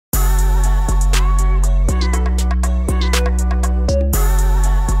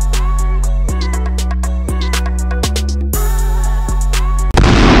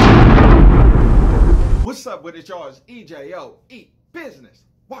up with it, y'all? It's EJO, Eat Business.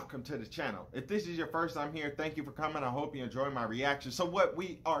 Welcome to the channel. If this is your first time here, thank you for coming. I hope you enjoy my reaction. So what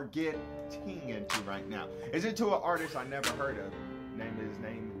we are getting into right now is into an artist I never heard of.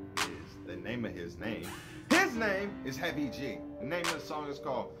 His name is Heavy G. The name of the song is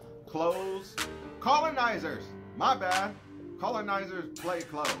called Clothes. Colonizers. My bad. Colonizers play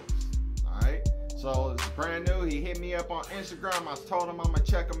clothes. Alright. So it's brand new. He hit me up on Instagram. I told him I'm gonna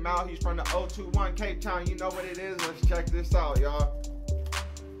check him out. He's from the 021 Cape Town. You know what it is. Let's check this out, y'all.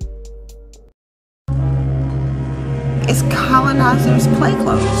 It's colonizers play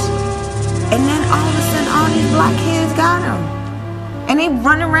clothes. And then all of a sudden all these black kids got them. And they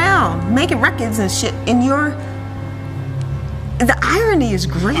run around making records and shit. And the irony is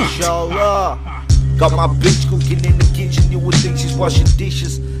great. Inshallah. Got my bitch cooking in the kitchen. You would think she's washing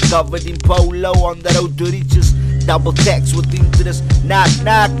dishes. Covered in polo on the road to riches. Double tax with interest. Knock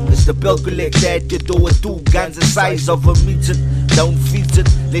knock. It's the bill collector at your door with 2 guns the size of a midget. Don't feed it.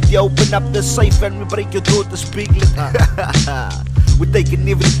 Let you open up the safe and we break your door to spiglet. We're taking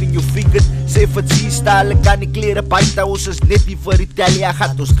everything you figured. Sê vir die style kan nie klere buite. Ons is net nie vir Italia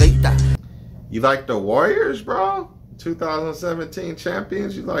gat ons kyta. You like the Warriors, bro? 2017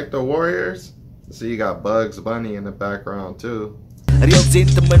 champions. You like the Warriors? So you got Bugs Bunny in the background too. Real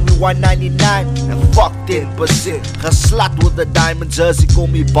gentleman, we 199 and fuck 10%. Geslat with the diamond jersey, call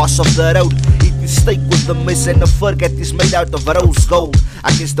me boss of the road. Eating steak with the miss and the fur that is made out of rose gold.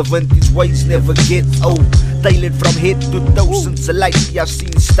 I guess the vintage ways never get old. Tailored from head to toe since the light I've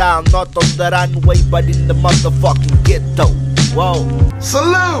seen style. Not on the runway but in the motherfucking ghetto. Whoa.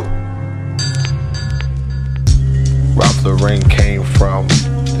 Salute! Ralph Lauren came from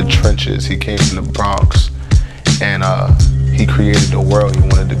the trenches. He came from the Bronx. And he created the world he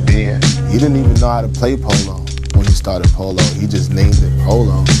wanted to be in. He didn't even know how to play polo when he started polo. He just named it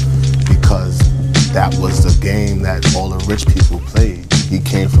polo because that was the game that all the rich people played. He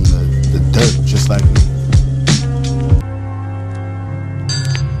came from the dirt, just like me.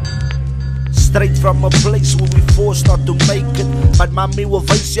 Straight from a place where we forced not to make it. But mommy will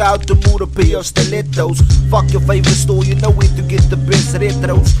face you out to move to pay your stilettos. Fuck your favorite store, you know where to get the best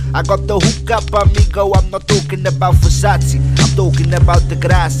retros. I got the hook up, amigo. I'm not talking about Versace, I'm talking about the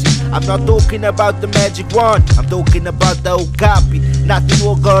grassy. I'm not talking about the magic wand, I'm talking about the Okapi. Nothing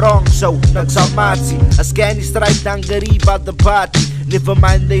will go wrong, so nagsamazi. A scanny stripe dungaree about the party. Never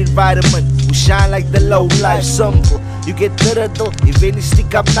mind the environment, we shine like the low life symbol. You get the riddle, if any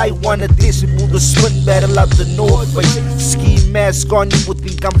stick up night one of this, it will the swim battle out the North Face. Ski mask on, you would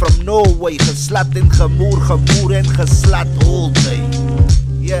think I'm from Norway. Geslat en gemoer en geslat all day.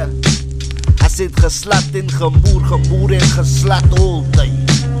 Yeah, I said geslat en gemoer en geslat all day.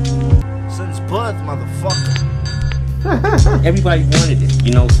 Since birth, motherfucker. Everybody wanted it,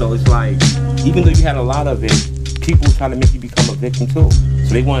 you know, so it's like, even though you had a lot of it, people try to make you become a victim too.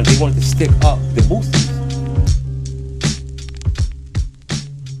 So they wanted to stick up the boosters.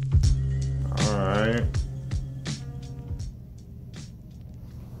 Alright.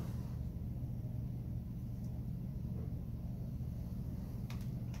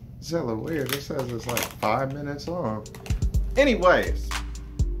 It's hella weird. It says it's like 5 minutes long. Anyways,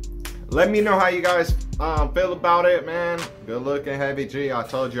 let me know how you guys feel about it, man. Good looking, Heavy G. I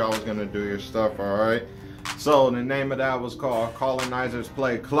told you I was gonna do your stuff, alright? So the name of that was called Colonizers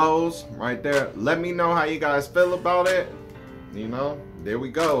Play Clothes, right there. Let me know how you guys feel about it. You know, there we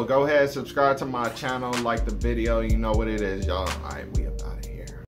go. Go ahead, subscribe to my channel, like the video. You know what it is, y'all. Alright, we